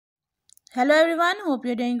Hello everyone, hope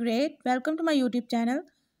you're doing great. Welcome to my YouTube channel.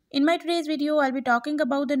 In my today's video, I'll be talking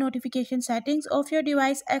about the notification settings of your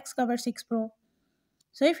device Xcover 6 Pro.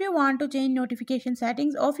 So if you want to change notification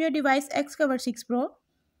settings of your device Xcover 6 Pro,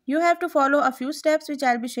 you have to follow a few steps which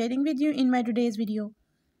I'll be sharing with you in my today's video.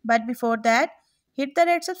 But before that, hit the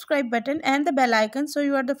red subscribe button and the bell icon so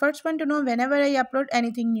you are the first one to know whenever I upload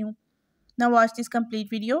anything new. Now watch this complete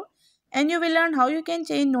video and you will learn how you can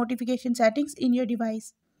change notification settings in your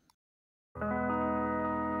device.